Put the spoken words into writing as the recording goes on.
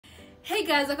Hey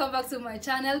guys, welcome back to my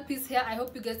channel. Peace here. I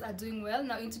hope you guys are doing well.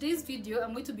 Now in today's video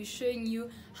I'm going to be showing you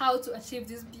how to achieve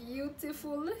this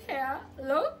beautiful hair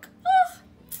look.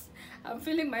 I'm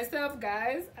feeling myself,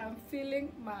 guys. I'm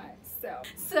feeling myself.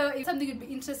 So if something you'd be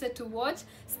interested to watch,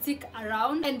 stick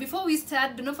around. And before we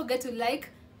start, do not forget to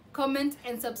like, comment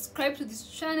and subscribe to this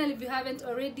channel if you haven't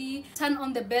already. Turn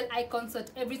on the bell icon so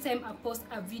that every time I post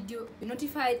a video you're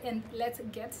notified. And let's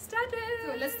get started.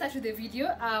 So let's start with the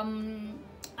video.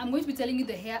 I'm going to be telling you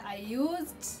the hair I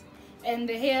used, and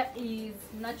the hair is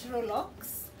Natural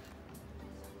Locs.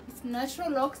 It's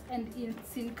Natural Locs and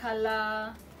it's in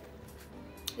color,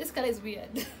 this color is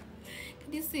weird.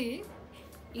 Can you see?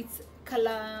 It's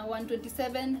color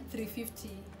 127 350,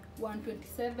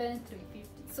 127 350.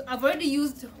 So I've already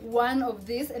used one of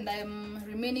this and I'm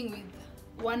remaining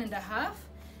with 1.5.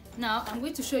 Now I'm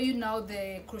going to show you now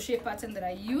the crochet pattern that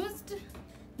I used.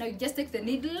 Now you just take the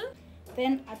needle,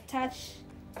 then attach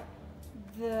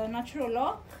the natural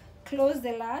lock, close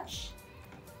the latch,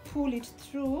 pull it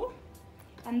through,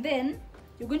 and then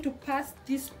you're going to pass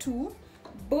these two,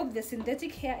 both the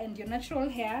synthetic hair and your natural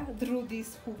hair, through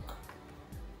this hook,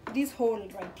 this hole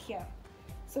right here.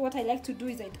 So what I like to do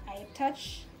is I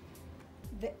attach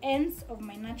the ends of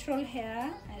my natural hair,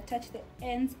 I attach the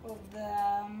ends of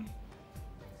the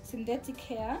synthetic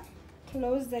hair,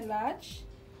 close the latch,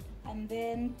 and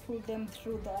then pull them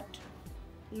through that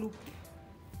loop.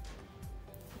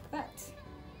 That,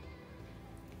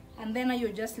 and then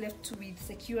you're just left with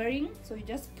securing. So you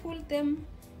just pull them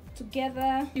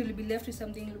together, you'll be left with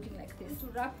something looking like this. To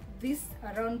wrap this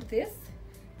around this,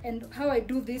 and how I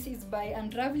do this is by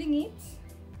unraveling it,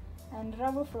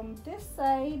 unravel from this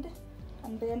side,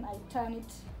 and then I turn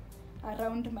it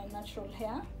around my natural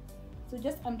hair. So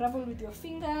just unravel with your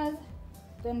fingers,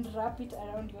 then wrap it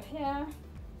around your hair,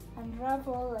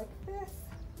 unravel like this,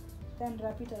 then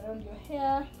wrap it around your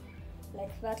hair,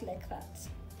 like that, like that.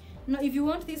 Now if you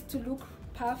want this to look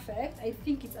perfect, I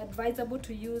think it's advisable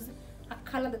to use a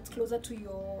color that's closer to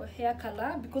your hair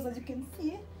color, because as you can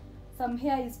see, some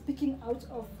hair is sticking out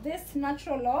of this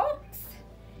Natural Locs,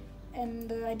 and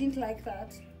I didn't like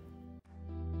that.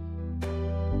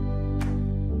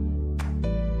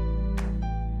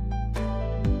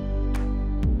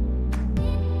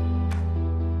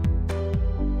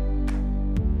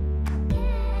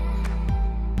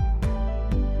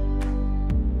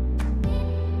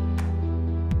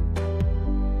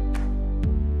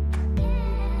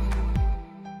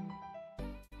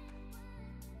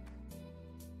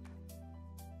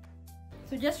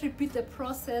 So just repeat the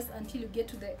process until you get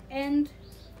to the end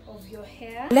of your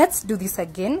hair. Let's do this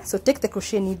again. So take the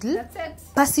crochet needle, that's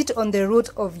it. Pass it on the root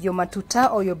of your matuta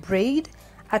or your braid,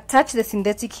 attach the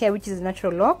synthetic hair, which is a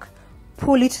natural lock,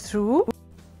 pull it through,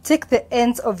 take the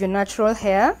ends of your natural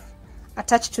hair,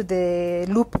 attach to the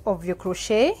loop of your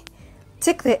crochet,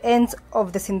 take the ends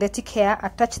of the synthetic hair,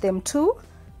 attach them too,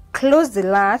 close the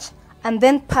latch, and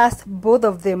then pass both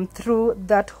of them through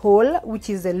that hole, which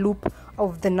is the loop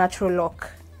of the natural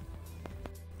lock.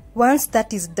 Once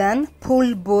that is done,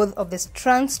 pull both of the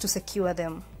strands to secure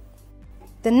them.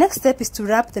 The next step is to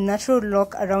wrap the natural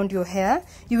lock around your hair.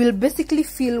 You will basically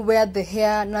feel where the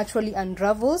hair naturally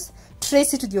unravels,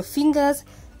 trace it with your fingers,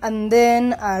 and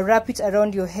then wrap it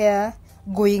around your hair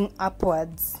going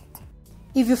upwards.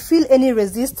 If you feel any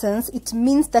resistance, it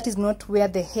means that is not where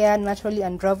the hair naturally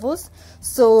unravels.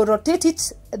 So rotate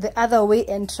it the other way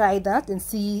and try that and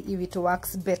see if it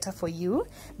works better for you.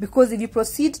 Because if you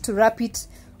proceed to wrap it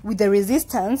with the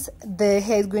resistance, the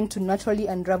hair is going to naturally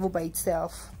unravel by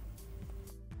itself.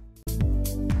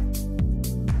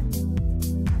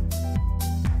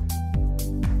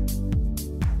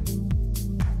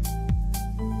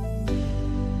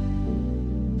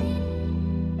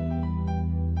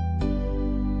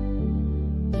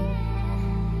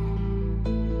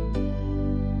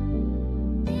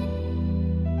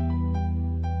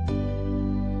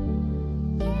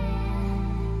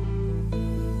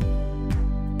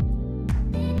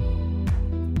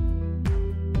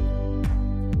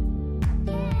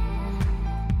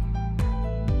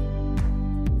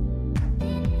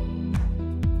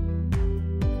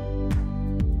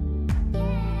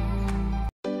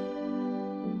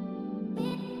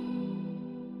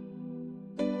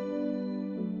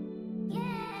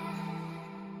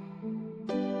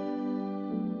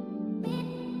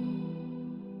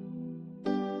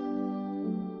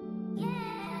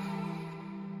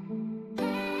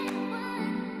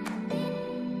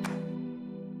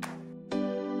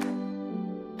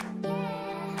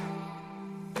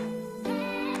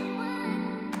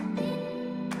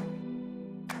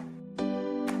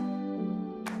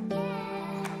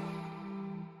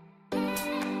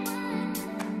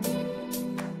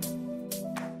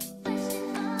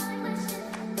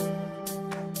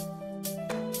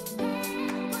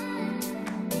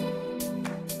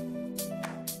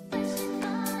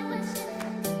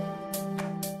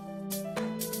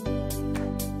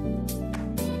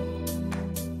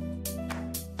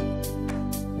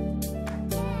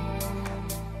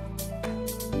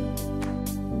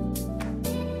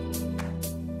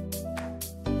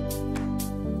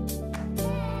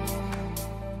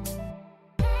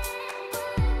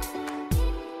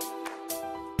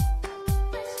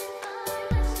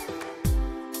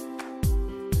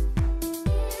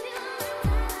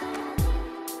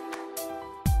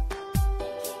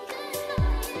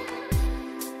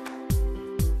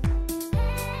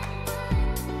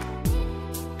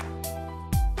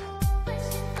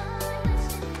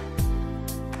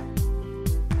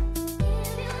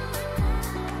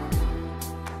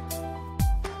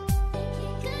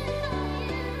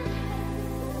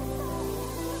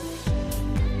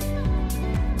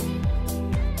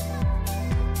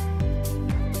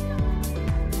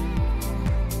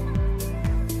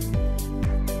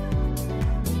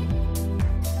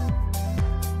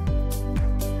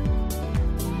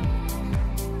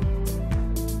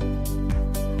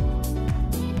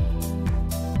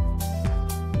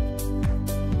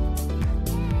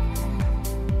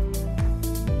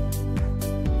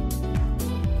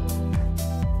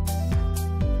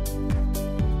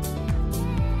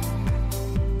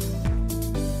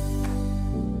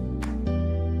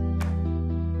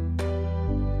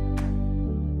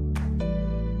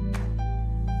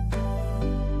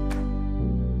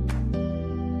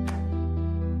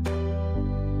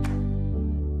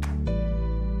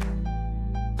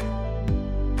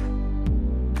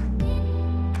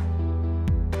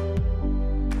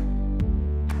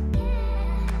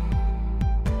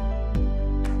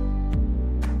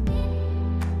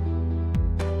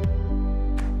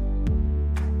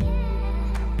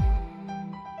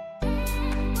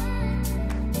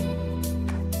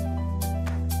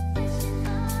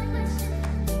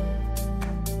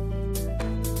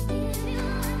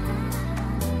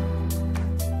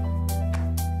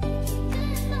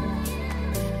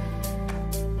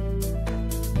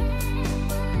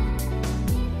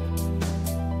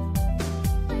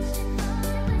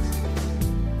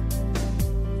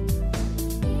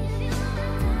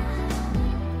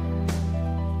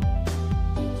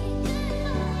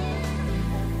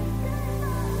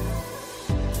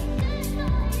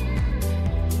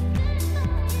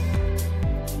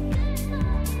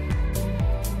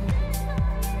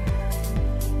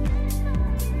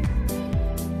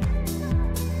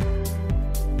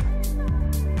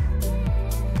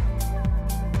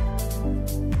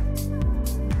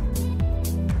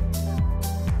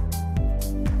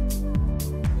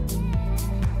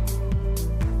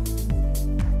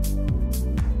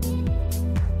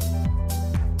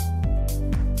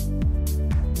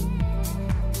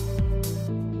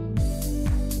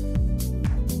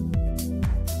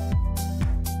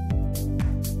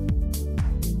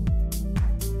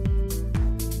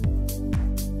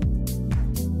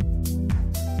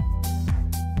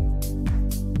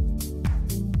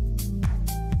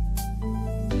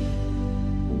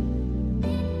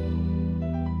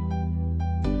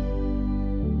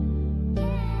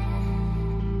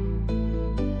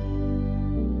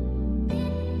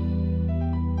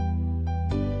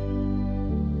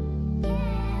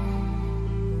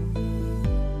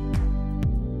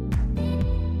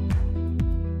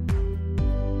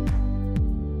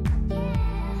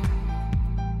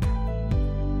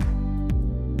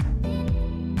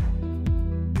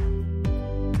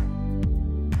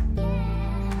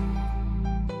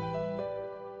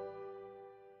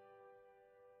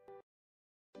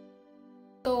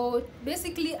 So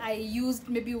basically I used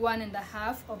maybe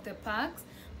 1.5 of the packs,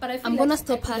 but I feel I'm like gonna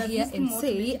stop her here and to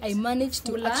say I managed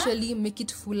fuller. to actually make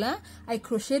it fuller. I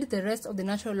crocheted the rest of the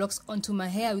natural locks onto my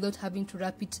hair without having to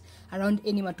wrap it around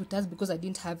any matutas because I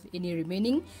didn't have any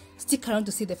remaining. Stick around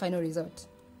to see the final result.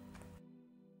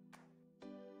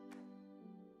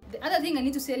 The other thing I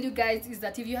need to tell you guys is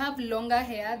that if you have longer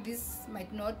hair, this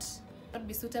might not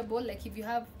be suitable. Like if you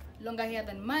have longer hair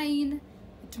than mine,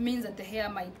 it means that the hair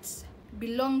might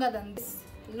be longer than this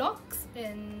locks.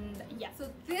 And yeah, so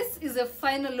this is a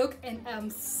final look and I'm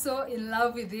so in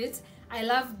love with it. I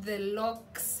love the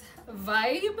locks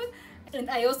vibe and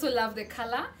I also love the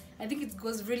color. I think it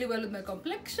goes really well with my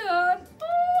complexion.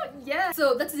 Oh yeah,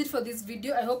 so that's it for this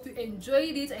video. I hope you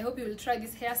enjoyed it. I hope you will try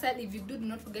this hairstyle. If you do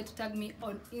not forget to tag me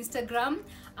on Instagram.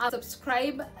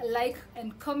 Subscribe, like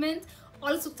and comment.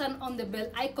 Also turn on the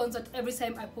bell icon so that every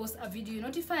time I post a video you're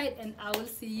notified, and I will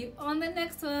see you on the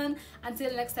next one.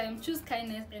 Until next time, choose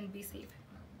kindness and be safe.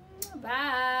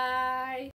 Bye.